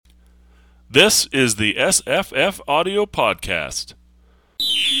This is the SFFaudio podcast.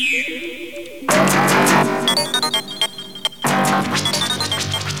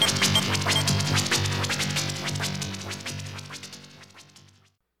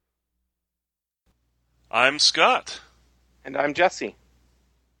 I'm Scott. And I'm Jesse.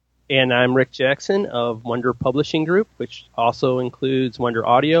 And I'm Rick Jackson of Wonder Publishing Group, which also includes Wonder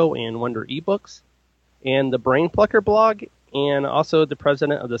Audio and Wonder eBooks, and the Brain Plucker blog, and also the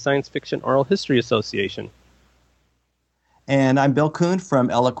president of the Science Fiction Oral History Association. And I'm Bill Coon from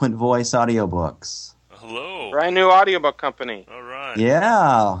Eloquent Voice Audiobooks. Hello. Brand new audiobook company. All right.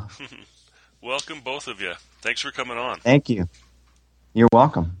 Yeah. Welcome, both of you. Thanks for coming on. Thank you. You're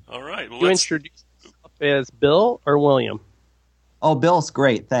welcome. All right. Well, You introduce yourself as Bill or William? Oh, Bill's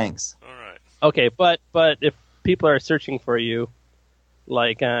great. Thanks. All right. Okay, but if people are searching for you,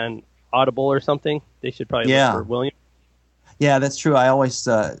 like on Audible or something, they should probably look for William. Yeah, that's true. I always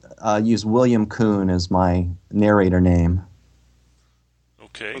use William Coon as my narrator name.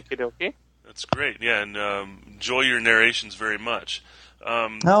 Okay. Okie-dokie. That's great. Yeah, and enjoy your narrations very much.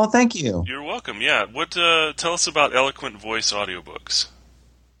 Oh, thank you. You're welcome. Yeah. What? Tell us about Eloquent Voice audiobooks.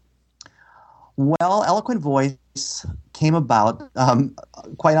 Well, Eloquent Voice came about,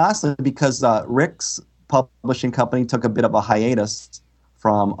 quite honestly, because Rick's publishing company took a bit of a hiatus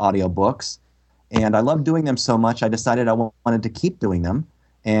from audiobooks, and I loved doing them so much, I decided I wanted to keep doing them,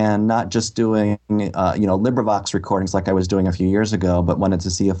 and not just doing, LibriVox recordings like I was doing a few years ago, but wanted to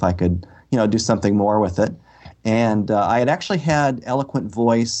see if I could, do something more with it. And I had actually had Eloquent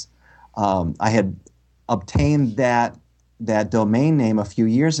Voice. I had obtained that domain name a few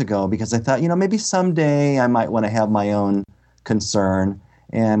years ago because I thought, maybe someday I might want to have my own concern.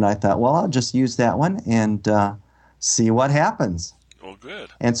 And I thought, well, I'll just use that one and see what happens. Oh, good.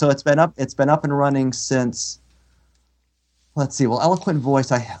 And so it's been up and running since. Let's see. Well, Eloquent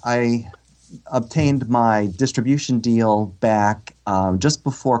Voice, I obtained my distribution deal back just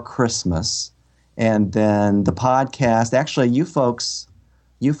before Christmas, and then the podcast. Actually, you folks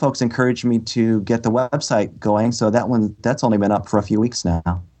encouraged me to get the website going, so that's only been up for a few weeks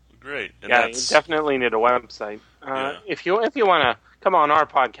now. Great. And Yeah, you definitely need a website. If you want to come on our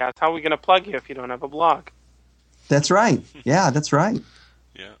podcast, how are we going to plug you if you don't have a blog? That's right. Yeah, that's right.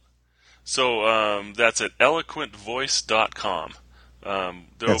 Yeah. So that's at eloquentvoice.com.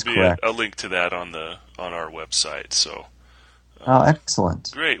 There will be a link to that on our website. So. Oh,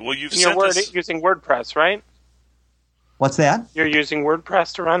 excellent. Great. Well, you're using WordPress, right? What's that? You're using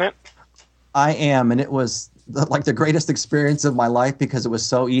WordPress to run it? I am, and it was like the greatest experience of my life because it was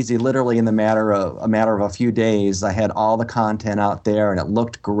so easy. Literally, in the matter of a few days, I had all the content out there, and it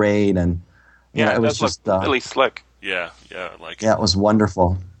looked great. And it was just really slick. Yeah, like it was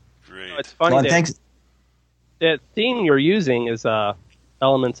wonderful. Great. It's funny that theme you're using is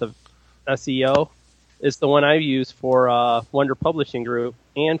elements of SEO. Is the one I use for Wonder Publishing Group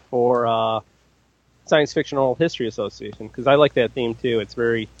and for Science Fiction Oral History Association, because I like that theme too. It's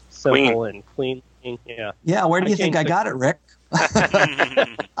very simple and clean. Yeah. Yeah. Where do you think I got it, Rick?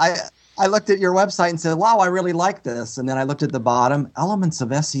 I looked at your website and said, "Wow, I really like this." And then I looked at the bottom, elements of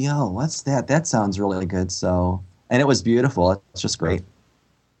SEO. What's that? That sounds really good. So, and it was beautiful. It's just great.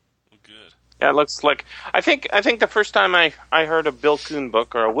 Good. Yeah, it looks slick. I think the first time I heard a Bill Coon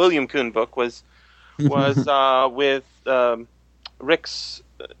book or a William Coon book was with Rick's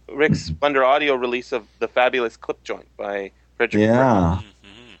Wonder Audio release of The Fabulous Clip Joint by Frederick Brown.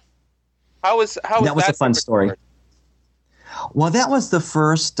 Mm-hmm. How was that a fun story. Well, that was the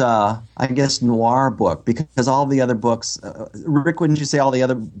first, noir book, because all the other books, Rick, wouldn't you say all the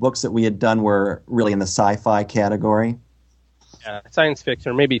other books that we had done were really in the sci-fi category? Yeah, science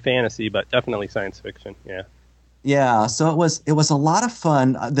fiction, or maybe fantasy, but definitely science fiction, yeah. Yeah, so it was a lot of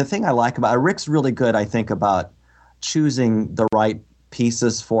fun. The thing I like about Rick's really good, I think, about choosing the right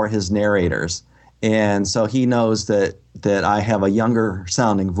pieces for his narrators. And so he knows that I have a younger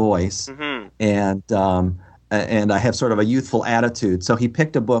sounding voice, mm-hmm. and I have sort of a youthful attitude. So he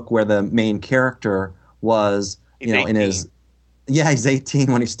picked a book where the main character was, he's 18. he's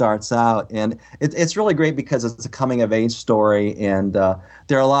 18 when he starts out. And it's really great because it's a coming of age story, and there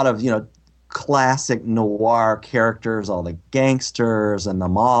are a lot of, classic noir characters, all the gangsters and the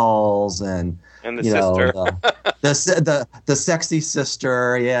malls and the sister. the sexy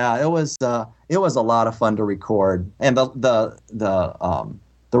sister. Yeah, it was a lot of fun to record, and the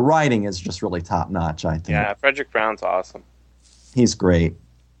writing is just really top notch, I think. Yeah, Frederick Brown's awesome. He's great.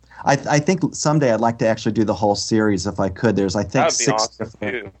 I think someday I'd like to actually do the whole series if I could. There's, I think, that would be 6 awesome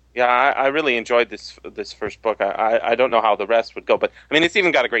different. Too. Yeah, I really enjoyed this first book. I don't know how the rest would go, but I mean, it's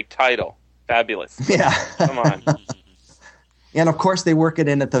even got a great title. Fabulous. Yeah. Come on. And of course, they work it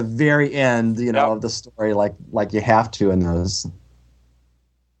in at the very end, of the story, like you have to in those.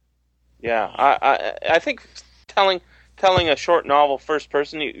 Yeah, I think telling a short novel first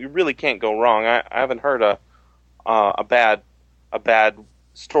person, you really can't go wrong. I haven't heard a bad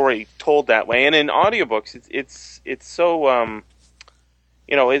story told that way. And in audiobooks, it's so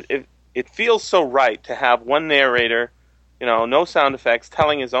it feels so right to have one narrator, no sound effects,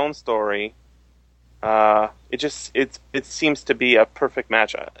 telling his own story. It seems to be a perfect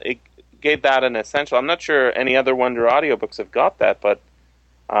match. It gave that an essential. I'm not sure any other Wonder audiobooks have got that, but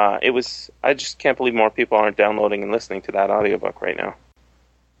I just can't believe more people aren't downloading and listening to that audiobook right now.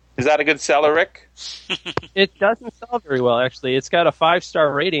 Is that a good seller, Rick? It doesn't sell very well, actually. It's got a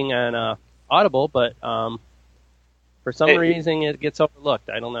 5-star rating on Audible, but for some reason it gets overlooked.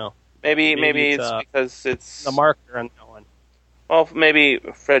 I don't know. Maybe it's because it's the marketer on that one. Well, maybe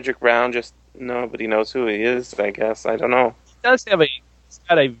Frederick Brown, just nobody knows who he is, I guess. I don't know. He's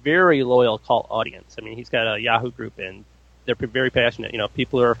got a very loyal cult audience. I mean, he's got a Yahoo group, and they're very passionate.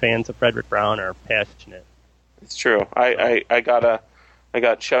 People who are fans of Frederick Brown are passionate. It's true. I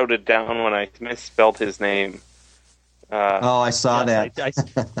got shouted down when I misspelled his name. I saw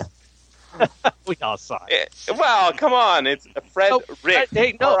that. We all saw it. Well, come on. It's Rick.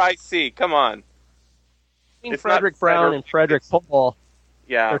 Hey, no. R-I-C. Come on. It's Frederick Brown and Frederick Pohl.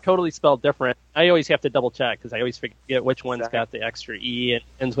 Yeah. They're totally spelled different. I always have to double check because I always forget which one's got the extra E and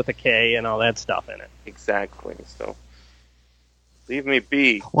ends with a K and all that stuff in it. Exactly. So leave me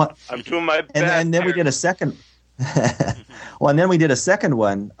be. What? I'm doing my best. And then we did a second. Well, and then we did a second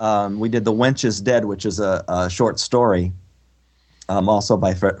one. We did The Wench is Dead, which is a short story, also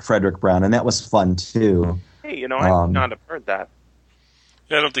by Frederick Brown, and that was fun too. Hey, I would not have heard that.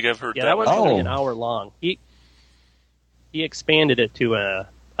 Yeah, I don't think I've heard that. Yeah, that was only an hour long. He expanded it to a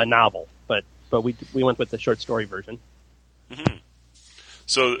novel, but we went with the short story version. Mm-hmm.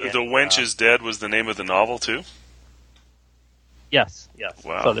 So The Wench is Dead was the name of the novel too? Yes.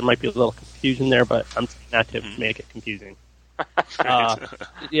 Wow. So there might be a little confusion there, but I'm trying not to make it confusing.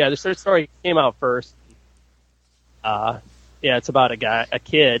 The short story came out first. It's about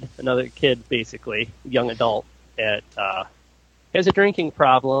another kid, basically, young adult, that has a drinking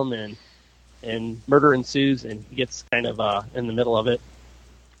problem, and murder ensues, and he gets kind of in the middle of it.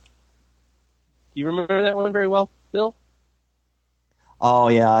 Do you remember that one very well, Bill? Oh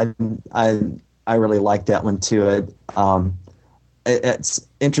yeah, I really like that one too. It's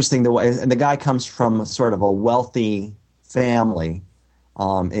interesting the way, and the guy comes from sort of a wealthy family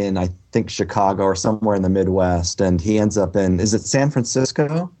in, I think, Chicago or somewhere in the Midwest, and he ends up in, is it San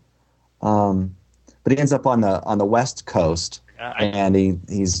Francisco? But he ends up on the West Coast, and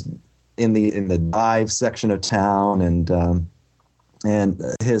he's in the dive section of town, and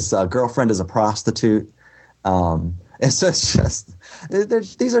his girlfriend is a prostitute. And so it's just,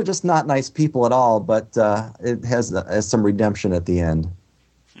 these are just not nice people at all, but it has some redemption at the end.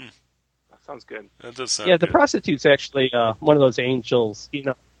 That sounds good. That does sound good. The good. prostitute's actually one of those angels,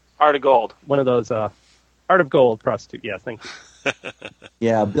 Heart of Gold. One of those Heart of Gold prostitute. Yeah, thank you.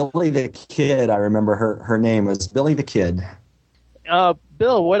 Yeah, Billy the Kid. I remember her name was Billy the Kid.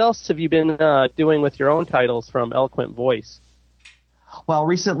 Bill, what else have you been doing with your own titles from Eloquent Voice? Well,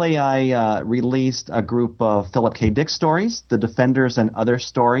 recently I released a group of Philip K. Dick stories, The Defenders and Other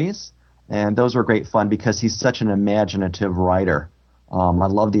Stories, and those were great fun because he's such an imaginative writer. I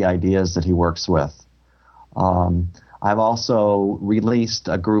love the ideas that he works with. I've also released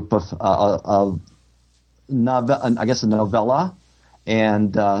a group of a novella,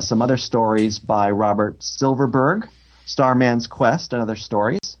 and some other stories by Robert Silverberg, Starman's Quest and Other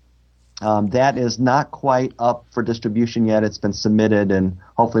Stories. That is not quite up for distribution yet. It's been submitted, and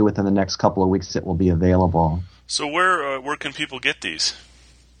hopefully within the next couple of weeks it will be available. So where can people get these?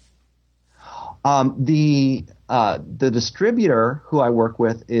 The distributor who I work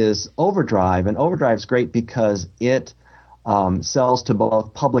with is Overdrive, and Overdrive's great because it sells to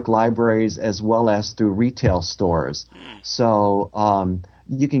both public libraries as well as through retail stores. So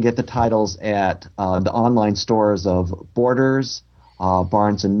you can get the titles at the online stores of Borders,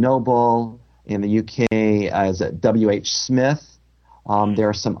 Barnes & Noble, in the UK as at W.H. Smith. There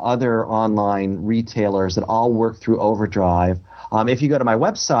are some other online retailers that all work through Overdrive. If you go to my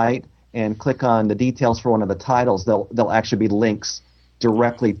website and click on the details for one of the titles, there'll actually be links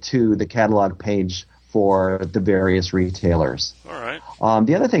directly to the catalog page for the various retailers. All right.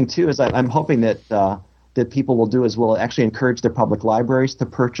 The other thing, too, is I'm hoping that people will do is will actually encourage their public libraries to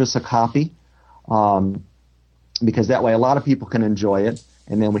purchase a copy, because that way a lot of people can enjoy it,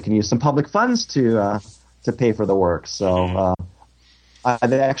 and then we can use some public funds to pay for the work. So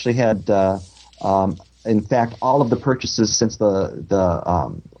I've actually had in fact, all of the purchases since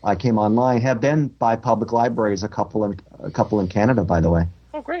I came online have been by public libraries. A couple in Canada, by the way.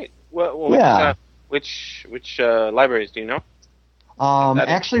 Oh, great. Well, yeah. Which libraries do you know?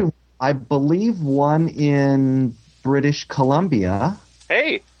 Actually, I believe one in British Columbia.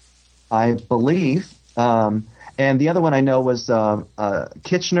 Hey. I believe. And the other one I know was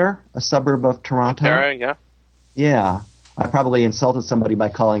Kitchener, a suburb of Toronto. Yeah. Yeah. I probably insulted somebody by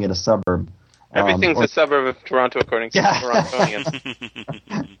calling it a suburb. Everything's a suburb of Toronto, according to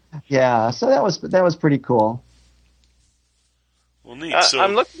Torontonians. Yeah, so that was pretty cool. Well, neat.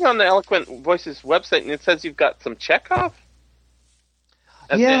 I'm looking on the Eloquent Voices website, and it says you've got some Chekhov.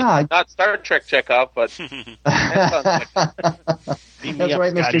 Not Star Trek Chekhov, but that's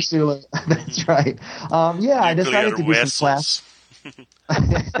right, Mr. Sula. That's right. I decided to do some class.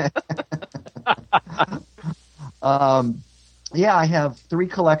 I have 3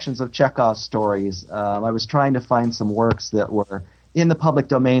 collections of Chekhov stories. I was trying to find some works that were in the public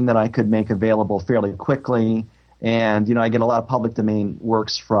domain that I could make available fairly quickly. And, I get a lot of public domain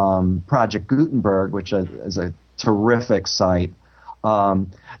works from Project Gutenberg, which is a terrific site.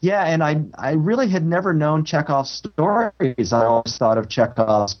 And I really had never known Chekhov's stories. I always thought of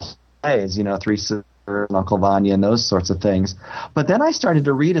Chekhov's plays, Three Sisters, Uncle Vanya, and those sorts of things. But then I started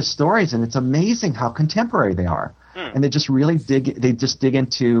to read his stories, and it's amazing how contemporary they are. And they just really dig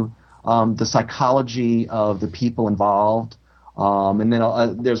into the psychology of the people involved. And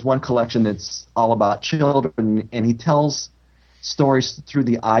then there's one collection that's all about children, and he tells stories through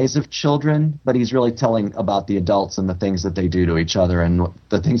the eyes of children, but he's really telling about the adults and the things that they do to each other and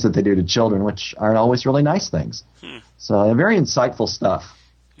the things that they do to children, which aren't always really nice things. So very insightful stuff.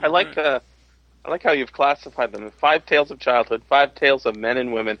 I like how you've classified them: 5 tales of childhood, 5 tales of men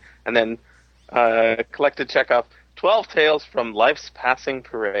and women, and then collected Chekhov 12 tales from life's passing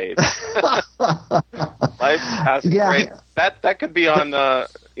parade. Life's passing parade. That could be on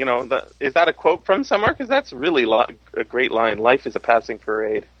is that a quote from somewhere? Because that's really a great line. Life is a passing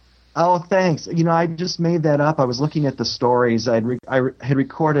parade. Oh, thanks. I just made that up. I was looking at the stories. I had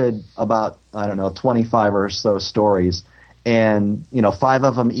recorded about 25 or so stories, and 5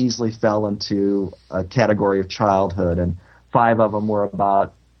 of them easily fell into a category of childhood, and 5 of them were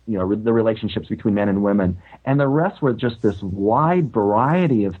about the relationships between men and women, and the rest were just this wide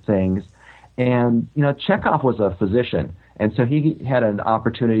variety of things. And Chekhov was a physician, and so he had an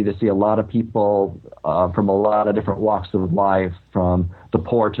opportunity to see a lot of people from a lot of different walks of life, from the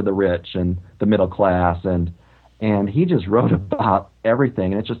poor to the rich and the middle class, and he just wrote about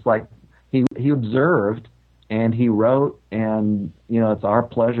everything. And it's just like he observed and he wrote, and it's our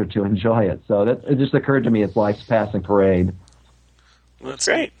pleasure to enjoy it. So it just occurred to me it's life's passing parade. Well, that's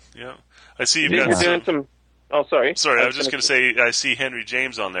great. Yeah, I see you've got doing some. Oh, sorry. Sorry, I was just going to say I see Henry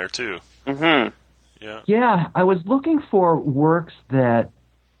James on there too. Mm-hmm. Yeah, I was looking for works that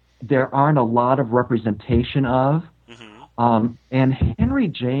there aren't a lot of representation of. Mm-hmm. And Henry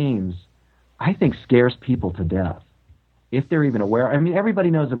James, I think, scares people to death, if they're even aware. I mean,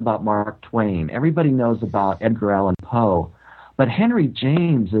 everybody knows about Mark Twain. Everybody knows about Edgar Allan Poe. But Henry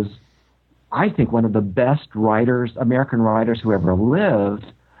James is, I think, one of the best writers, American writers who ever lived.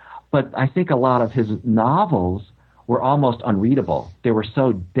 But I think a lot of his novels were almost unreadable. They were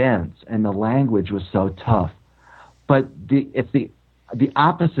so dense, and the language was so tough. But the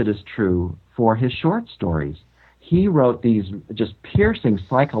opposite is true for his short stories. He wrote these just piercing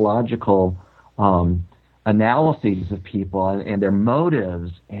psychological analyses of people and their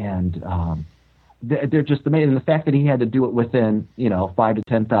motives, and they're just amazing. And the fact that he had to do it within 5,000 to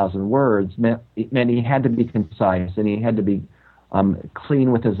 10,000 words meant he had to be concise, and he had to be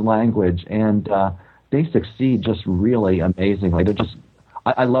clean with his language, and they succeed just really amazingly. They're just,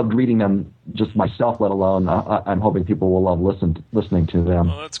 I loved reading them just myself, let alone I'm hoping people will love listening to them.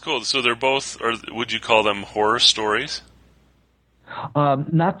 Oh, that's cool. So they're both, or would you call them horror stories?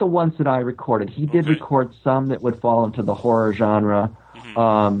 Not the ones that I recorded. He did record some that would fall into the horror genre,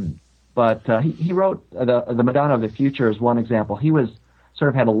 mm-hmm. But he wrote the Madonna of the Future is one example. He was sort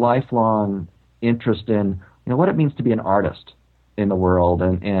of had a lifelong interest in what it means to be an artist in the world,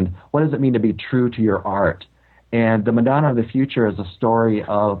 and what does it mean to be true to your art. And the Madonna of the Future is a story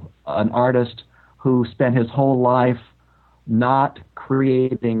of an artist who spent his whole life not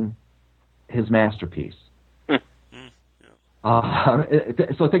creating his masterpiece.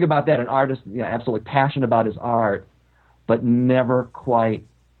 So think about that, an artist absolutely passionate about his art, but never quite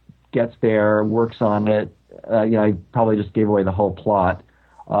gets there, works on it. He probably just gave away the whole plot.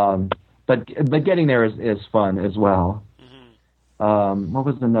 But getting there is fun as well. What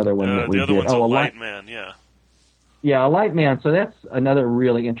was another one that we did? The other one's a Light Man, yeah. Yeah, a light man. So that's another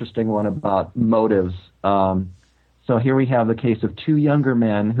really interesting one about motives. So here we have the case of two younger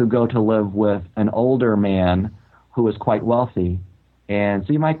men who go to live with an older man who is quite wealthy. And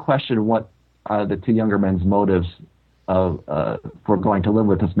so you might question what are the two younger men's motives for going to live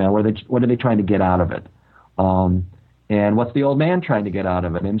with this man. What are they trying to get out of it? And what's the old man trying to get out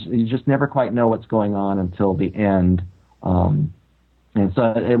of it? And you just never quite know what's going on until the end. And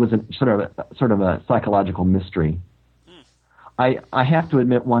so it was a sort of a psychological mystery. I have to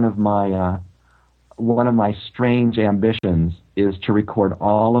admit one of my strange ambitions is to record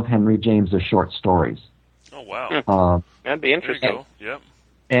all of Henry James's short stories. Oh wow, that'd be interesting. Yep.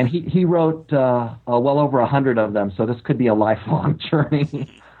 And he wrote well over 100 of them, so this could be a lifelong journey.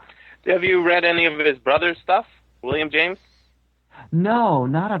 Have you read any of his brother's stuff, William James? No,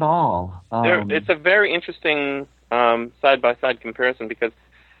 not at all. It's a very interesting side-by-side comparison because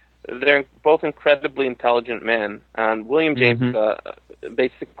they're both incredibly intelligent men. And William James,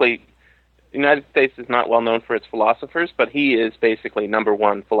 basically, the United States is not well known for its philosophers, but he is basically number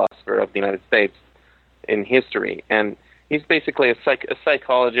one philosopher of the United States in history. And he's basically a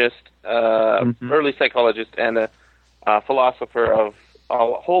psychologist, early psychologist, and a philosopher of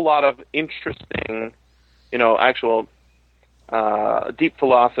a whole lot of interesting, actual deep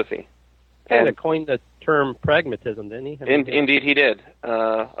philosophy. Kind of coined the term pragmatism, didn't he? Indeed, he did.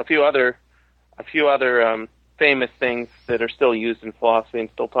 A few other famous things that are still used in philosophy and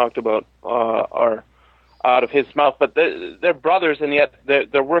still talked about are out of his mouth. But they're brothers, and yet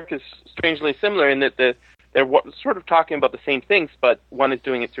their work is strangely similar in that they're sort of talking about the same things, but one is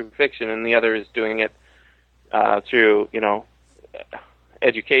doing it through fiction, and the other is doing it through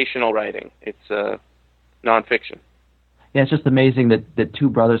educational writing. It's nonfiction. Yeah, it's just amazing that two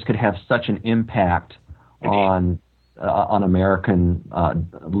brothers could have such an impact on American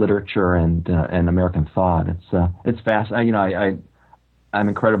literature and American thought. It's fascinating. I'm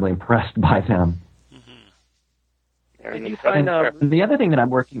incredibly impressed by them. Did you find the other thing that I'm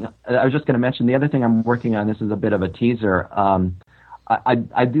working on, I was just going to mention, the other thing I'm working on, this is a bit of a teaser.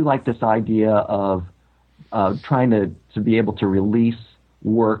 I do like this idea of trying to be able to release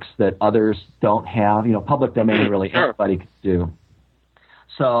works that others don't have. Public domain really everybody can do.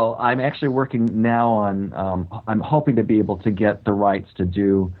 So I'm actually working now on, I'm hoping to be able to get the rights to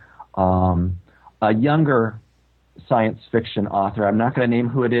do a younger science fiction author. I'm not going to name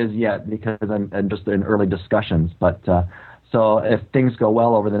who it is yet because I'm just in early discussions. But so if things go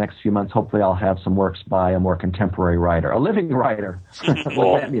well over the next few months, hopefully I'll have some works by a more contemporary writer, a living writer. Wouldn't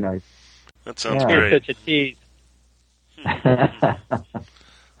that be nice? That sounds great. Such a tease.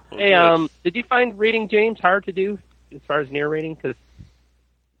 Hey, did you find reading James hard to do as far as narrating? Because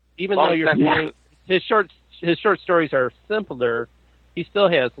even though you're hearing his short stories are simpler, he still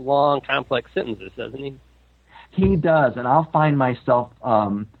has long, complex sentences, doesn't he? He does, and I'll find myself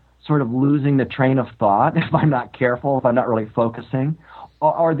sort of losing the train of thought if I'm not careful, if I'm not really focusing.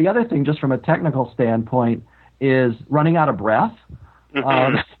 Or the other thing, just from a technical standpoint, is running out of breath. You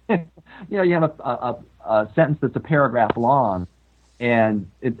have a sentence that's a paragraph long, and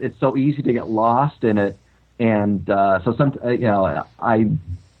it's so easy to get lost in it. And so I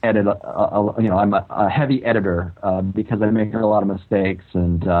edit. I'm a heavy editor because I make a lot of mistakes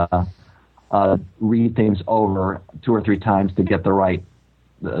and read things over 2 or 3 times to get the right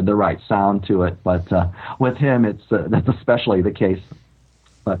sound to it. But with him, that's especially the case.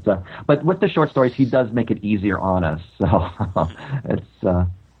 But with the short stories, he does make it easier on us. So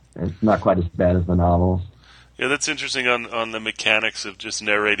it's not quite as bad as the novels. Yeah, that's interesting on the mechanics of just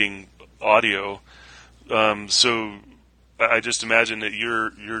narrating audio. So I just imagine that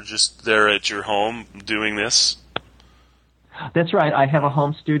you're just there at your home doing this. That's right. I have a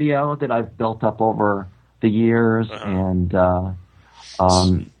home studio that I've built up over the years, and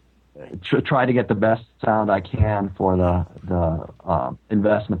try to get the best sound I can for the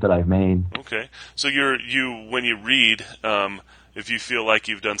investment that I've made. Okay, so when you read, if you feel like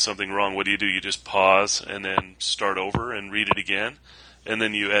you've done something wrong, what do? You just pause and then start over and read it again, and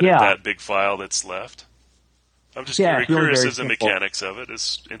then you edit that big file that's left. I'm just curious as the mechanics of it.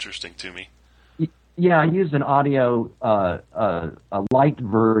 It's interesting to me. Yeah, I use an audio, a light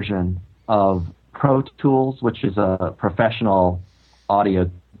version of Pro Tools, which is a professional audio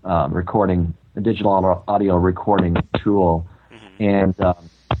recording, a digital audio recording tool, and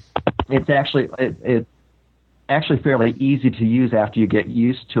it's actually fairly easy to use after you get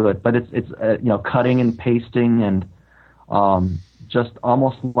used to it. But it's cutting and pasting and just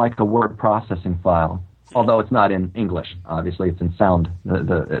almost like a word processing file. Although it's not in English, obviously it's in sound.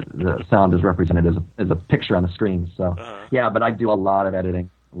 The sound is represented as a picture on the screen. So but I do a lot of editing.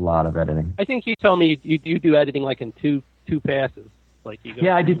 a lot of editing. I think you told me you do editing like in two passes. Like you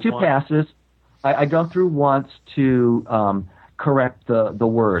go I do two passes. I go through once to correct the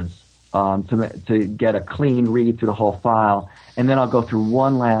words to get a clean read through the whole file, and then I'll go through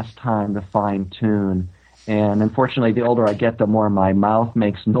one last time to fine tune. And unfortunately, the older I get, the more my mouth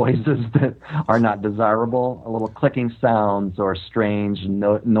makes noises that are not desirable, a little clicking sounds or strange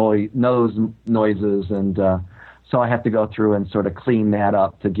nose noises, and so I have to go through and sort of clean that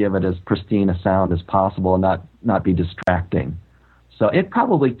up to give it as pristine a sound as possible and not be distracting. So it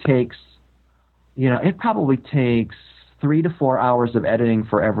probably takes 3 to 4 hours of editing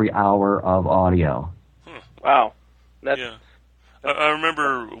for every hour of audio. Wow. Yeah. I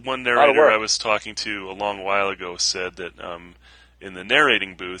remember one narrator I was talking to a long while ago said that in the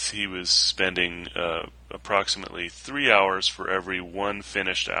narrating booth he was spending approximately 3 hours for every one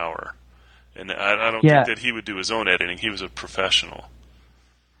finished hour. And I don't think that he would do his own editing. He was a professional.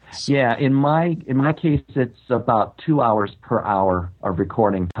 So. Yeah, in my case, it's about 2 hours per hour of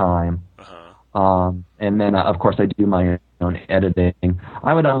recording time. And then, of course, I do my own editing.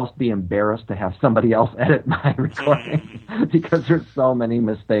 I would almost be embarrassed to have somebody else edit my recording because there's so many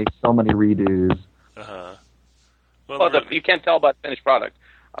mistakes, so many redos. Well, you can't tell about the finished product.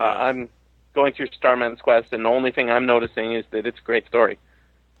 I'm going through Starman's Quest, and the only thing I'm noticing is that it's a great story.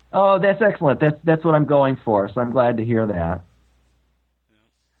 Oh, that's excellent. That's what I'm going for, so I'm glad to hear that.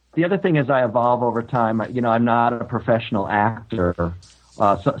 The other thing is I evolve over time. I'm not a professional actor.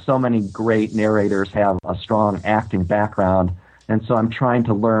 So many great narrators have a strong acting background, and so I'm trying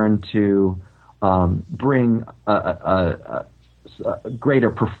to learn to bring a greater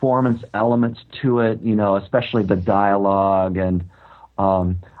performance elements to it, especially the dialogue. And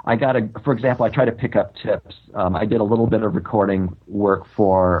for example, I try to pick up tips. I did a little bit of recording work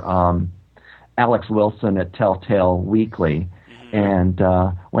for Alex Wilson at Telltale Weekly. And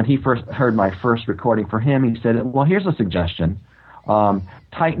when he first heard my first recording for him, he said, well, here's a suggestion.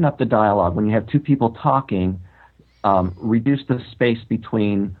 Tighten up the dialogue. When you have two people talking, reduce the space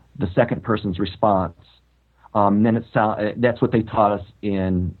between the second person's response. Then that's what they taught us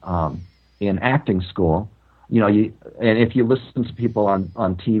in acting school. And if you listen to people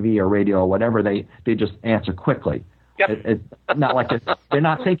on TV or radio or whatever, they just answer quickly. Yep. It's not like they're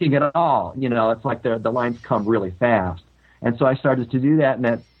not thinking at all. It's like the lines come really fast. And so I started to do that, and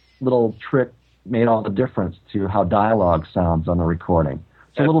that little trick made all the difference to how dialogue sounds on the recording.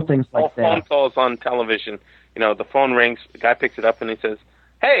 So little things like that. Phone calls on television. The phone rings, the guy picks it up, and he says,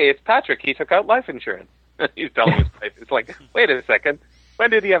 "Hey, it's Patrick. He took out life insurance." He's telling his wife. It's like, wait a second.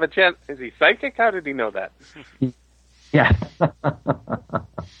 When did he have a chance? Is he psychic? How did he know that? Yeah.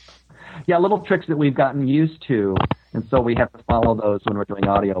 Yeah, little tricks that we've gotten used to, and so we have to follow those when we're doing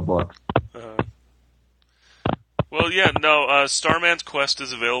audiobooks. Well, yeah, no, Starman's Quest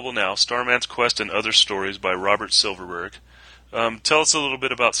is available now. Starman's Quest and Other Stories by Robert Silverberg. Tell us a little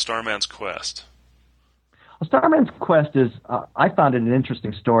bit about Starman's Quest. Well, Starman's Quest is, I found it an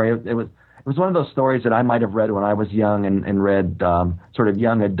interesting story. It was one of those stories that I might have read when I was young and read sort of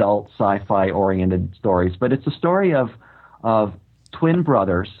young adult sci-fi oriented stories. But it's a story of twin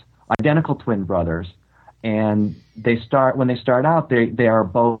brothers, identical twin brothers, and when they start out, they are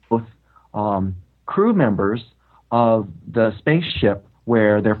both crew members of the spaceship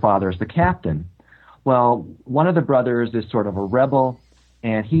where their father is the captain. Well, one of the brothers is sort of a rebel,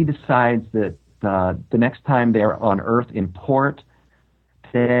 and he decides that the next time they're on Earth in port,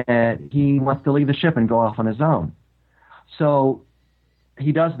 that he wants to leave the ship and go off on his own. So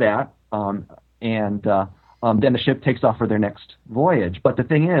he does that, and then the ship takes off for their next voyage. But the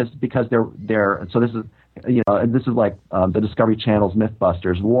thing is, because they're so this is like the Discovery Channel's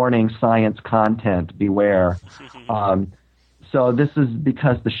Mythbusters, warning, science content, beware. So this is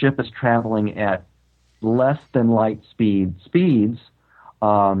because the ship is traveling at less than light speeds.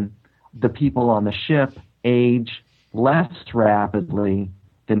 The people on the ship age less rapidly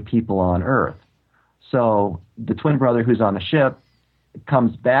than people on Earth. So the twin brother who's on the ship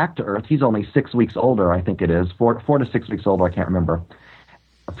comes back to Earth. He's only 6 weeks older, I think it is, 4 to 6 weeks older. I can't remember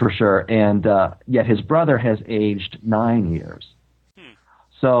for sure. And yet his brother has aged 9 years.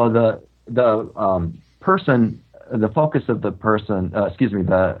 So the person, the focus of the person,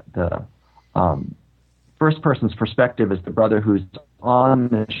 the first person's perspective is the brother who's on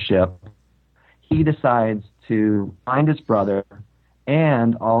the ship. He decides to find his brother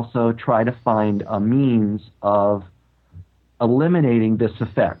and also try to find a means of eliminating this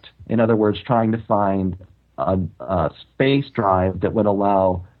effect. In other words, trying to find a space drive that would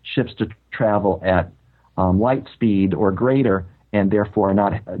allow ships to travel at light speed or greater, and therefore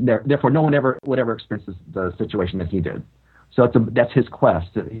no one ever would ever experience the situation that he did. So that's his quest.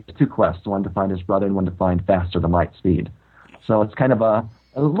 He has two quests: one to find his brother, and one to find faster than light speed. So it's kind of a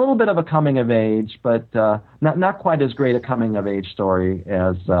little bit of a coming of age, but not quite as great a coming of age story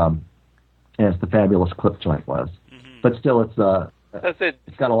as the Fabulous Clip Joint was. But still, it's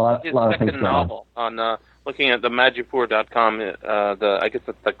got a lot of things going novel on looking at the Majipur.com, I guess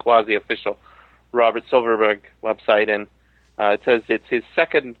it's the quasi-official Robert Silverberg website, and it says it's his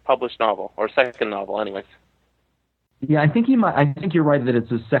second published novel, or second novel, anyways. Yeah, I think you're right that it's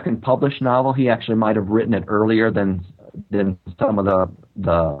his second published novel. He actually might have written it earlier than some of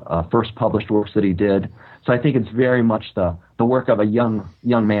the first published works that he did. So I think it's very much the work of a young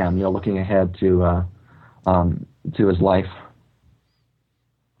man, looking ahead to his life.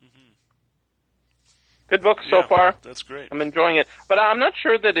 Good book so far. That's great. I'm enjoying it, but I'm not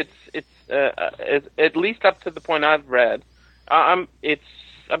sure that it's at least up to the point I've read. I'm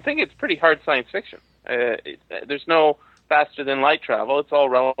thinking it's pretty hard science fiction. There's no faster than light travel. It's all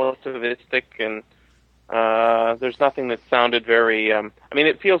relativistic, and there's nothing that sounded very.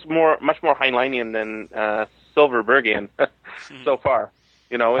 It feels much more Heinleinian than Silverbergian so far.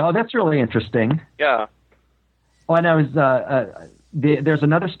 That's really interesting. Yeah. Oh, and I was. There's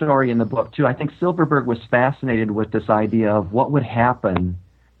another story in the book too. I think Silverberg was fascinated with this idea of what would happen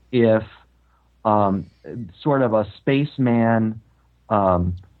if sort of a spaceman. I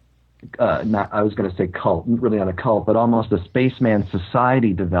was going to say cult, really not a cult, but almost a spaceman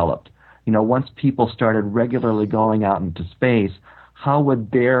society developed. Once people started regularly going out into space, how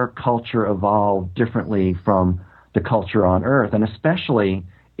would their culture evolve differently from the culture on Earth? And especially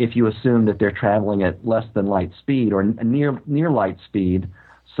if you assume that they're traveling at less than light speed or near light speed.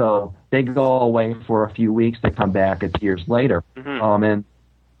 So they go away for a few weeks, they come back, it's years later. And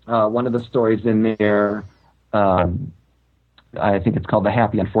one of the stories in there, I think it's called The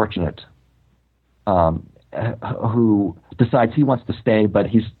Happy Unfortunate, who decides he wants to stay, but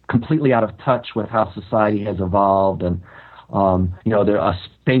he's completely out of touch with how society has evolved, and a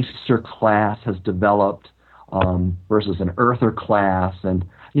spacer class has developed versus an earther class, and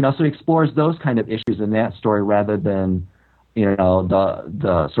so he explores those kind of issues in that story rather than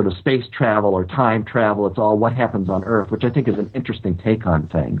the sort of space travel or time travel. It's all what happens on Earth, which I think is an interesting take on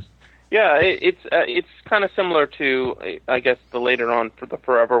things. Yeah, it's kind of similar to, I guess, the later on for the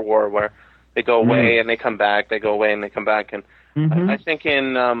Forever War, where they go away and they come back, they go away and they come back, and I think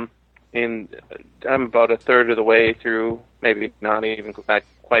I'm about a third of the way through, maybe not even back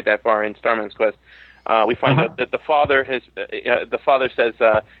quite that far in Starman's Quest. We find out that the father says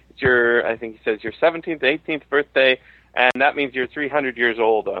it's your 17th, 18th birthday, and that means you're 300 years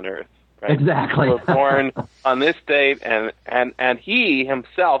old on Earth. Right? Exactly. You were born on this date, and he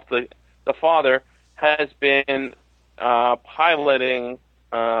himself, the father, has been piloting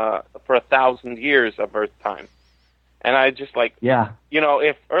for 1,000 years of Earth time. And I just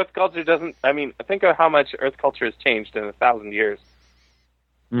if Earth culture doesn't, think of how much Earth culture has changed in 1,000 years.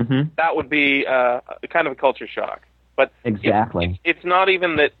 That would be kind of a culture shock. But exactly, it's not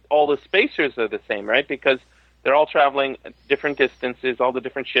even that all the spacers are the same, right? Because they're all traveling different distances, all the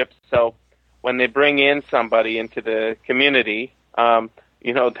different ships. So when they bring in somebody into the community,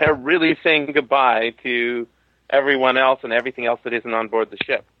 they're really saying goodbye to everyone else and everything else that isn't on board the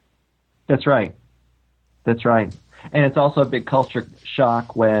ship. That's right. And it's also a big culture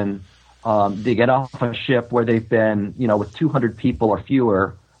shock when they get off a ship where they've been, with 200 people or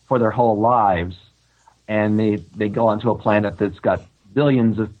fewer for their whole lives, and they go onto a planet that's got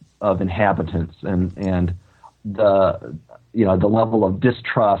billions of inhabitants, and the level of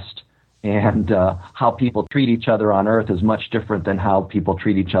distrust and how people treat each other on Earth is much different than how people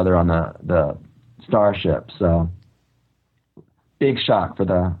treat each other on the starship. So big shock for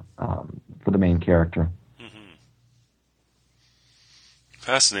the main character.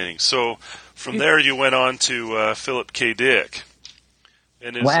 Fascinating. So from there you went on to Philip K. Dick.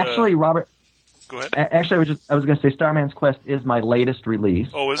 And Robert. Go ahead. Actually, I was going to say Starman's Quest is my latest release.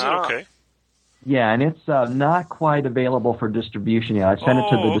 Oh, is it? Okay. Yeah, and it's not quite available for distribution yet. I sent it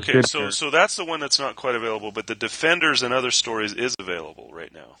to the distributor. So that's the one that's not quite available, but the Defenders and Other Stories is available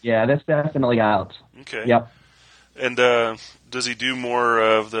right now. Yeah, that's definitely out. Okay. Yep. And does he do more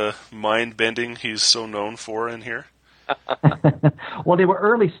of the mind bending he's so known for in here? Well, they were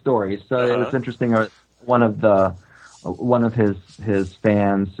early stories, so it was interesting. One of his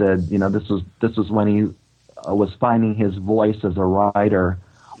fans said, this was when he was finding his voice as a writer.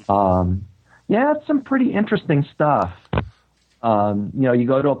 It's some pretty interesting stuff. You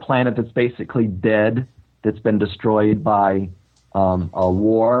go to a planet that's basically dead, that's been destroyed by a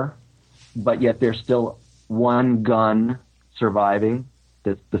war, but yet there's still one gun surviving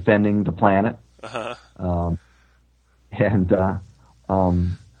that's defending the planet. and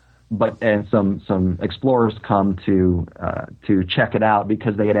some explorers come to check it out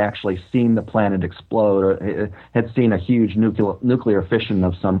because they had actually seen the planet explode, or had seen a huge nuclear fission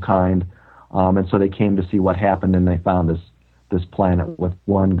of some kind, and so they came to see what happened, and they found this planet with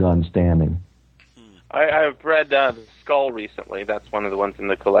one gun standing. I've read The Skull recently. That's one of the ones in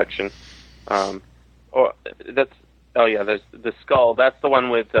the collection. There's The Skull. That's the one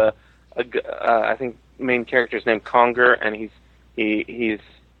with I think the main character's named Conger, and he's the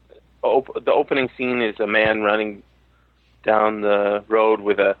opening scene is a man running down the road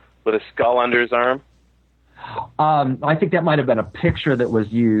with a skull under his arm. I think that might have been a picture that was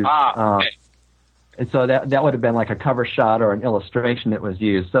used. Okay. And so that would have been like a cover shot or an illustration that was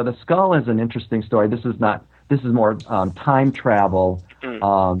used. So the skull is an interesting story. This is more time travel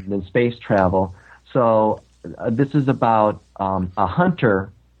than space travel. So this is about a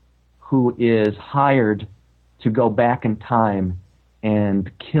hunter who is hired to go back in time and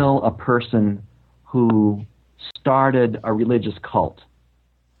kill a person who started a religious cult,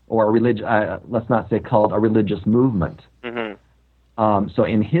 or let's not say cult, a religious movement. Mm-hmm. So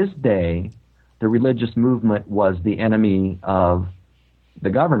in his day, the religious movement was the enemy of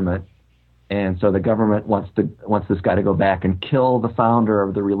the government, and so the government wants this guy to go back and kill the founder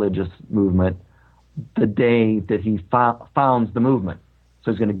of the religious movement the day that he founds the movement.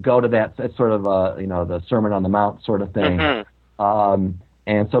 So he's going to go to that. It's sort of the Sermon on the Mount sort of thing. Mm-hmm.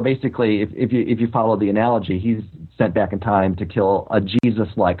 And so basically, if you follow the analogy, he's sent back in time to kill a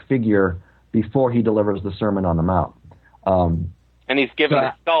Jesus-like figure before he delivers the Sermon on the Mount. And he's given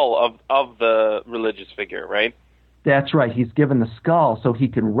the skull of the religious figure, right? That's right. He's given the skull so he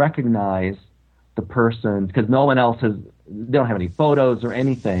can recognize the person, because no one else they don't have any photos or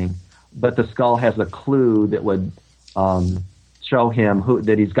anything, but the skull has a clue that would show him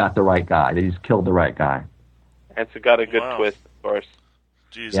that he's got the right guy, that he's killed the right guy. It's got a good twist, of course.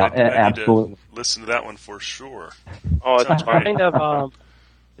 Jeez, yeah, I absolutely. need to listen to that one for sure. Oh, it's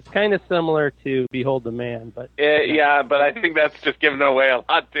It's kind of similar to Behold the Man, but yeah, but I think that's just giving away a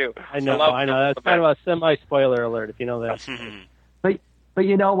lot too. I know. That's kind of a semi-spoiler alert, if you know that. But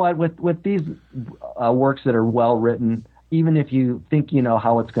you know what? With these works that are well written, even if you think you know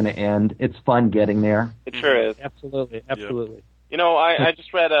how it's going to end, it's fun getting there. It sure is. Absolutely. Yep. You know, I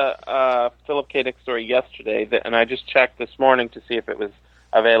just read a Philip K. Dick story yesterday, and I just checked this morning to see if it was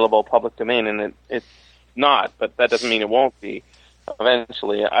available public domain, and it's not. But that doesn't mean it won't be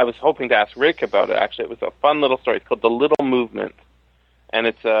eventually. I was hoping to ask Rick about it. Actually, it was a fun little story. It's called The Little Movement, and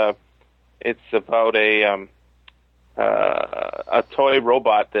it's about a toy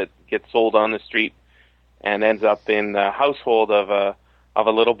robot that gets sold on the street and ends up in the household of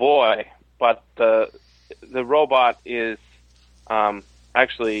a little boy. But the robot is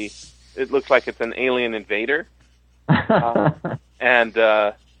actually, it looks like it's an alien invader, and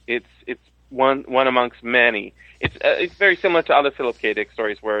it's one amongst many. It's very similar to other Philip K. Dick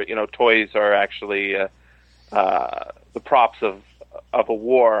stories where toys are actually the props of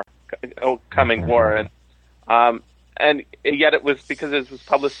a coming war, and yet it was because it was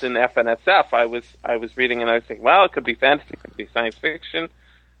published in FNSF. I was reading and I was thinking, well, it could be fantasy, it could be science fiction.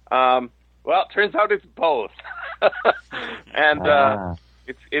 Well, it turns out it's both, and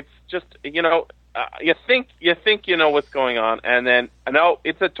it's just you think you know what's going on, and then no,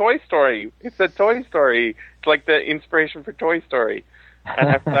 it's a Toy Story. It's a Toy Story. It's like the inspiration for Toy Story, and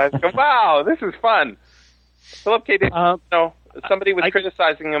I was going, wow, this is fun. Philip K. Dick, somebody was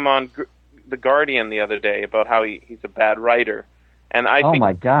criticizing him on The Guardian the other day about how he's a bad writer, and I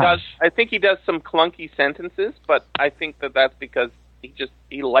think he does some clunky sentences, but I think that's because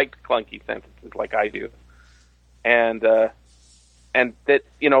he liked clunky sentences like I do, and that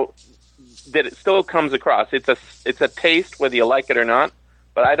that it still comes across. It's a taste whether you like it or not,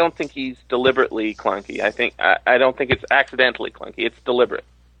 but I don't think he's deliberately clunky. I don't think it's accidentally clunky. It's deliberate.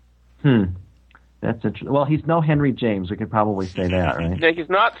 That's interesting. Well, he's no Henry James. We could probably say that, right? Yeah, he's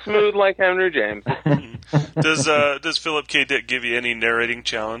not smooth like Henry James. Does Philip K. Dick give you any narrating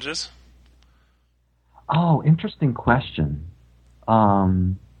challenges? Oh, interesting question.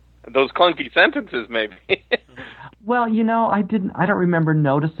 Those clunky sentences, maybe. Well, I don't remember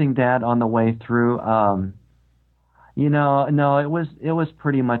noticing that on the way through. No, it was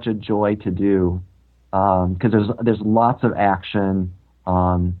pretty much a joy to do, because there's lots of action,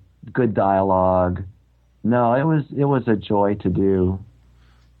 good dialogue. No, it was a joy to do.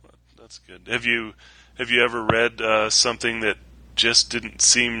 That's good. Have you ever read something that just didn't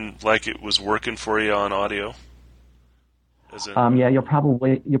seem like it was working for you on audio? Yeah, you'll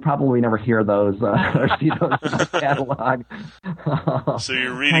probably never hear those or see those in the catalog. So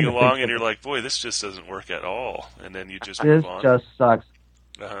you're reading along and you're like, boy, this just doesn't work at all, and then you just move on. This just sucks.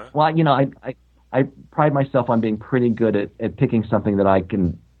 Uh-huh. Well, I pride myself on being pretty good at picking something that I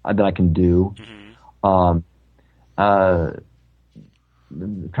can do. Mm-hmm.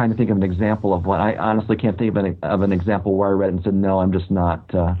 Trying to think of an example of one. I honestly can't think of an example where I read it and said, no, I'm just not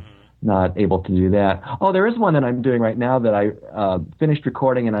able to do that. Oh, there is one that I'm doing right now that I finished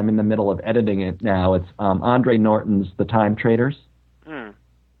recording and I'm in the middle of editing it now. It's Andre Norton's The Time Traders. So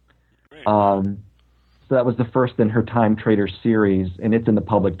that was the first in her Time Traders series, and it's in the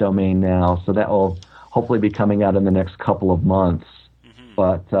public domain now. So that will hopefully be coming out in the next couple of months. Mm-hmm.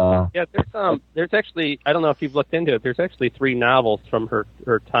 But yeah, there's actually, I don't know if you've looked into it. There's actually 3 novels from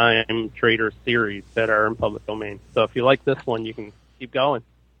her Time Traders series that are in public domain. So if you like this one, you can keep going.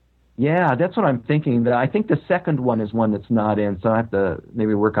 Yeah, that's what I'm thinking. I think the second one is one that's not in, so I have to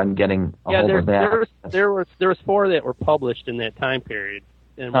maybe work on getting a hold of that. There was 4 that were published in that time period,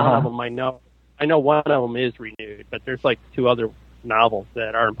 and one of them I know one of them is renewed, but there's like 2 other novels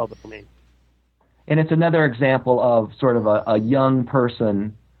that are in public domain. And it's another example of sort of a young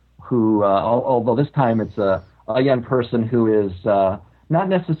person who, although this time it's a young person who is not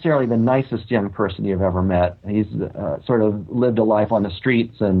necessarily the nicest young person you've ever met. He's sort of lived a life on the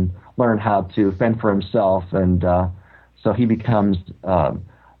streets and learned how to fend for himself, and so he becomes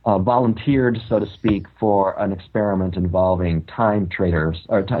volunteered, so to speak, for an experiment involving time traders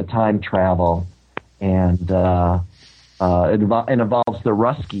or time travel, and it involves the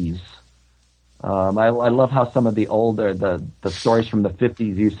Ruskies. I love how some of the older the stories from the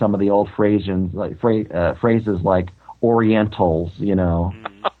 50s use some of the old phrases like Orientals,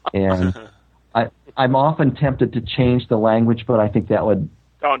 and I'm often tempted to change the language, but I think that would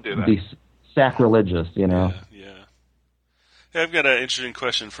Don't do that. be sacrilegious, Yeah. Hey, I've got an interesting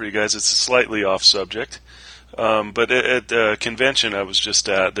question for you guys. It's slightly off subject, but at a convention I was just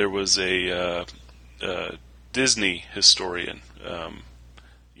at, there was a Disney historian,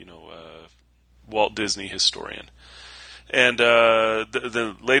 Walt Disney historian. And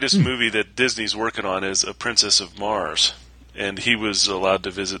the latest movie that Disney's working on is A Princess of Mars, and he was allowed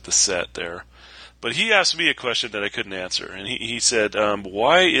to visit the set there. But he asked me a question that I couldn't answer, and he said,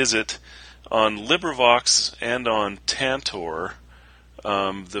 why is it on LibriVox and on Tantor,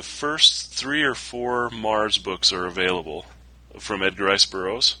 the first 3 or 4 Mars books are available from Edgar Rice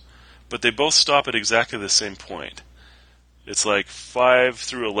Burroughs, but they both stop at exactly the same point. It's like 5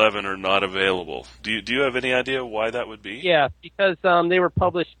 through 11 are not available. Do you have any idea why that would be? Yeah, because they were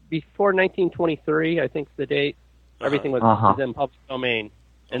published before 1923, I think is the date. Everything was in public domain.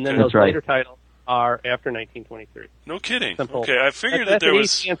 And then those later titles are after 1923. No kidding. Simple. Okay, I figured that there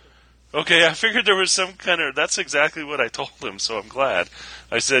was... Okay, I figured there was some kind of... That's exactly what I told him, so I'm glad.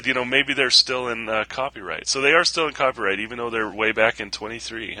 I said, maybe they're still in copyright. So they are still in copyright, even though they're way back in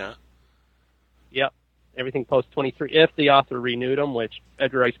 23, huh? Yep. Everything post-23, if the author renewed them, which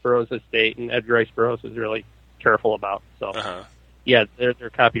Edgar Rice Burroughs' estate and Edgar Rice Burroughs was really careful about. So, yeah, they're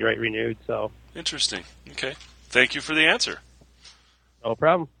copyright renewed. So interesting. Okay. Thank you for the answer. No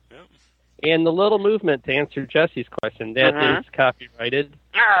problem. Yep. And the Little Movement, to answer Jesse's question, that is copyrighted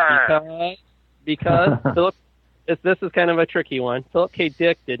because Philip. This is kind of a tricky one. Philip K.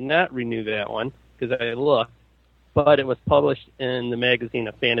 Dick did not renew that one because I looked, but it was published in the magazine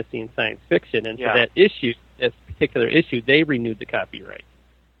of Fantasy and Science Fiction, and for that issue, this particular issue, they renewed the copyright.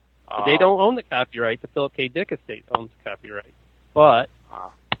 They don't own the copyright. The Philip K. Dick estate owns the copyright. But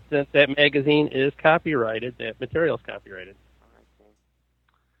since that magazine is copyrighted, that material is copyrighted.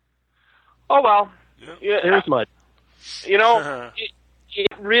 Oh, well. There's much. It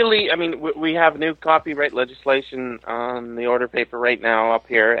really, we have new copyright legislation on the order paper right now up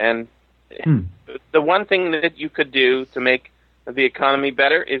here, and the one thing that you could do to make the economy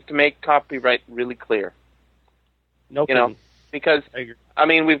better is to make copyright really clear. Because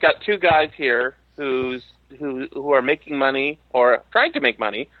we've got 2 guys here who are making money or trying to make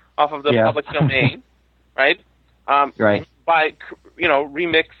money off of the public domain, right? Right. By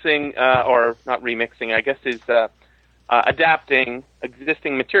remixing or not remixing, I guess is adapting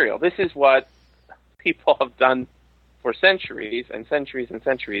existing material. This is what people have done for centuries and centuries and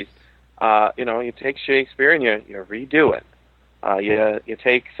centuries. You take Shakespeare and you redo it. You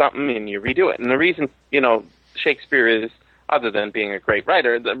take something and you redo it. And the reason, Shakespeare is, other than being a great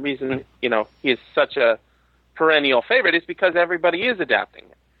writer, the reason, he is such a perennial favorite is because everybody is adapting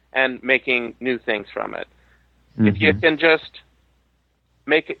it and making new things from it. Mm-hmm. If you can just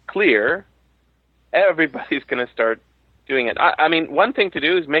make it clear, everybody's going to start doing it. One thing to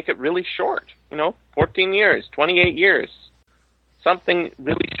do is make it really short, 14 years, 28 years. something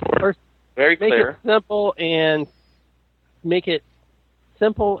really short, Or very clear. Make it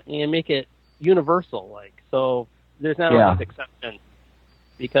simple and make it universal. Like, so there's not always exception,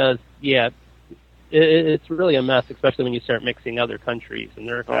 because it's really a mess, especially when you start mixing other countries and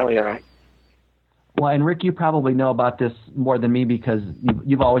their. Oh yeah. Well, and Rick, you probably know about this more than me, because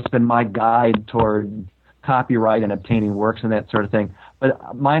you've always been my guide toward copyright and obtaining works and that sort of thing.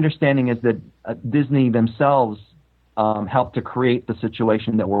 But my understanding is that Disney themselves helped to create the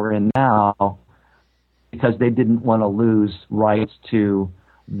situation that we're in now, because they didn't want to lose rights to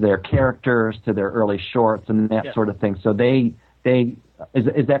their characters, to their early shorts, and that sort of thing. So they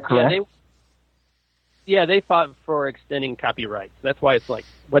is that correct? They fought for extending copyrights. That's why it's like,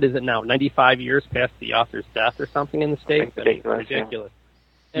 what is it now, 95 years past the author's death or something in the States? It's ridiculous.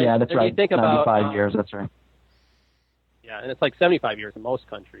 Yeah, that's right. You think 95 years, that's right. Yeah, and it's like 75 years in most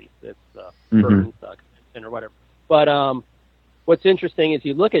countries. It's Burton's convention or whatever. But what's interesting is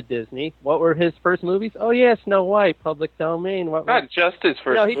you look at Disney. What were his first movies? Oh, yeah, Snow White, public domain. Not just his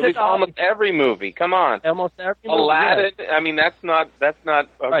first movies. Almost every movie. Come on. Almost every movie. Aladdin. Yeah. I mean, that's not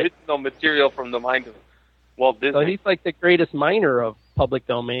original material from the mind of Walt Disney. So he's like the greatest miner of public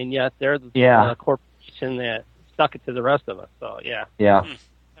domain, yet they're the corporation that stuck it to the rest of us. So, yeah. Yeah. I'm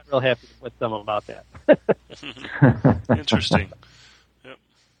real happy with them about that. Interesting. Yep.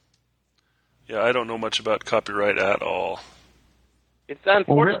 Yeah, I don't know much about copyright at all. It's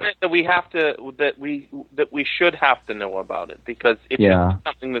unfortunate that we should have to know about it, because it's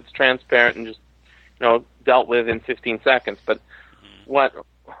something that's transparent and just dealt with in 15 seconds. But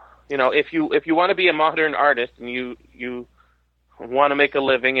if you want to be a modern artist and you want to make a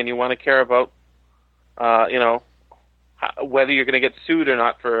living and you want to care about whether you're going to get sued or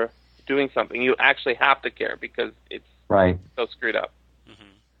not for doing something, you actually have to care, because it's so screwed up.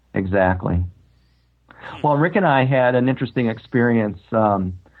 Mm-hmm. Exactly. Well, Rick and I had an interesting experience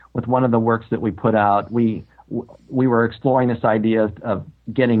with one of the works that we put out. We were exploring this idea of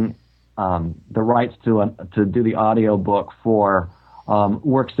getting the rights to do the audio book for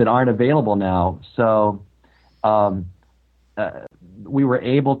works that aren't available now. So we were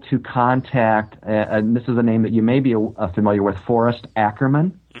able to contact, and this is a name that you may be familiar with, Forrest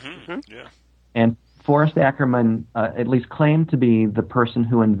Ackerman. Mm-hmm. Yeah. And Forrest Ackerman at least claimed to be the person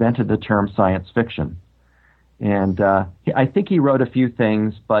who invented the term science fiction. And I think he wrote a few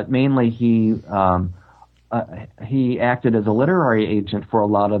things, but mainly he acted as a literary agent for a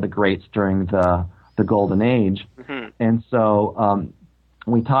lot of the greats during the Golden Age. Mm-hmm. And so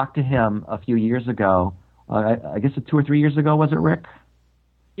we talked to him a few years ago. I guess 2 or 3 years ago, was it, Rick?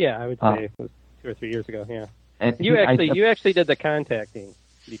 Yeah, I would say it was 2 or 3 years ago. Yeah. And you actually did the contacting.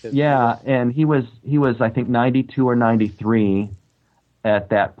 And he was I think 92 or 93 at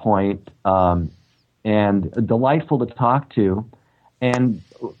that point. And delightful to talk to. And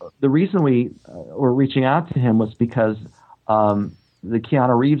the reason we were reaching out to him was because the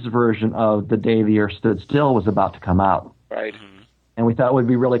Keanu Reeves version of The Day the Earth Stood Still was about to come out. Right. And we thought it would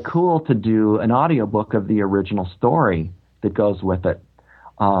be really cool to do an audiobook of the original story that goes with it.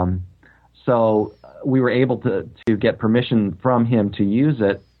 So we were able to get permission from him to use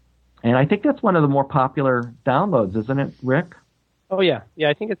it. And I think that's one of the more popular downloads, isn't it, Rick? Oh, yeah. Yeah,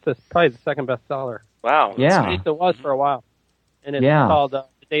 I think it's probably the second bestseller. Wow. Yeah. At least it was for a while. And it's called The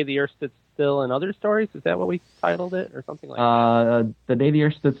Day the Earth Stood Still and Other Stories. Is that what we titled it, or something like that? The Day the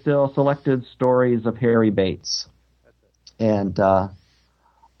Earth Stood Still, Selected Stories of Harry Bates. And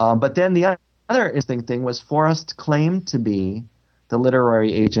but then the other interesting thing was Forrest claimed to be the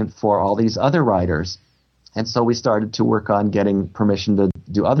literary agent for all these other writers. And so we started to work on getting permission to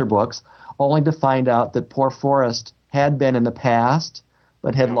do other books, only to find out that poor Forrest had been in the past,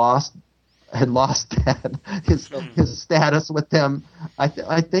 but had lost his status with them.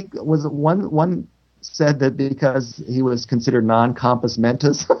 I think was one said that because he was considered non-compos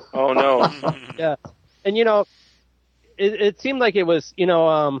mentis. Oh no! Yeah, and it seemed like it was.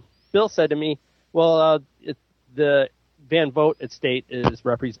 Bill said to me, "Well, the Van Vogt estate is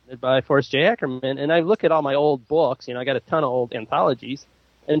represented by Forrest J. Ackerman," and I look at all my old books. I got a ton of old anthologies,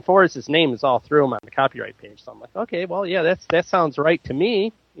 and Forrest's name is all through them on the copyright page. So I'm like, okay, well, yeah, that sounds right to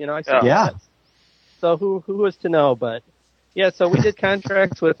me. I said, So who was to know? But yeah, so we did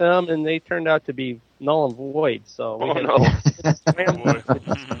contracts with them, and they turned out to be null and void. So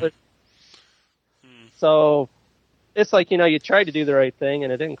so it's like you tried to do the right thing,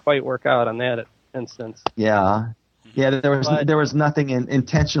 and it didn't quite work out on that instance. Yeah. There was nothing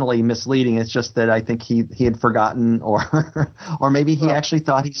intentionally misleading. It's just that I think he had forgotten, or maybe he actually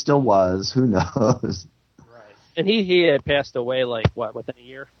thought he still was. Who knows? Right. And he had passed away within a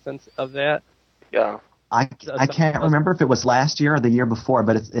year since of that. Yeah. I can't remember if it was last year or the year before,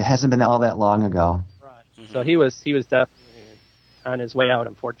 but it hasn't been all that long ago. Right. Mm-hmm. So he was definitely on his way out,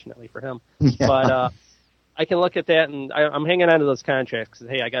 unfortunately for him. Yeah. But I can look at that, and I'm hanging on to those contracts.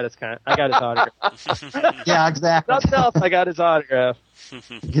 Hey, I got his autograph. Yeah, exactly. Nothing else. I got his autograph.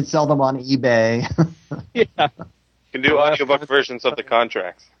 You can sell them on eBay. Yeah. You can do audiobook versions of the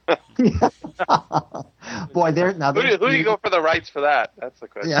contracts. Boy, now. Who do you go for the rights for that? That's the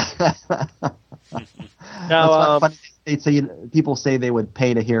question. Yeah. Now, funny. People say they would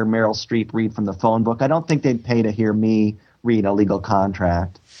pay to hear Meryl Streep read from the phone book. I don't think they'd pay to hear me read a legal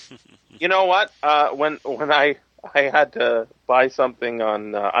contract. You know what? When I had to buy something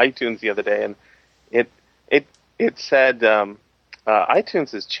on iTunes the other day, and it said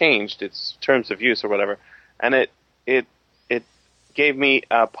iTunes has changed its terms of use or whatever, and it gave me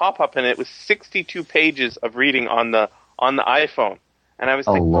a pop-up, and it was 62 pages of reading on the iPhone, and I was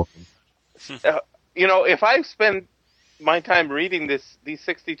thinking, if I spend my time reading these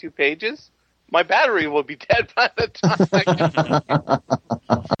 62 pages, my battery will be dead by the time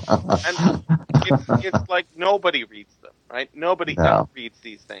and it's like nobody reads them, right? Nobody reads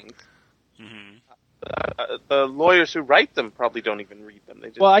these things. Mm-hmm. The lawyers who write them probably don't even read them.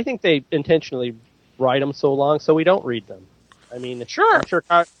 Well, I think they intentionally write them so long so we don't read them. I mean, sure. I'm sure,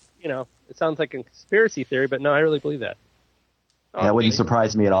 it sounds like a conspiracy theory, but no, I really believe that. That wouldn't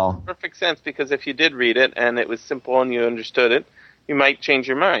surprise me at all. Perfect sense, because if you did read it and it was simple and you understood it, you might change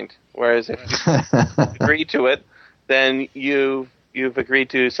your mind. Whereas if you agree to it, then you've agreed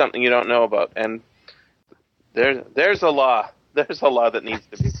to something you don't know about, and there's a law. There's a law that needs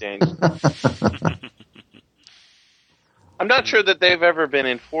to be changed. I'm not sure that they've ever been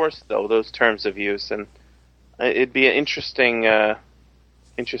enforced, though, those terms of use, and it'd be interesting to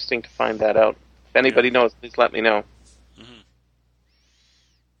find that out. If anybody knows, please let me know.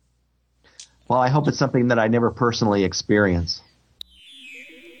 Well, I hope it's something that I never personally experience.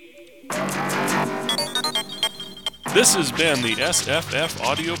 This has been the SFF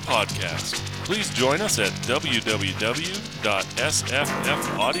Audio Podcast. Please join us at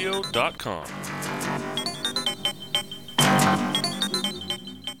www.sffaudio.com.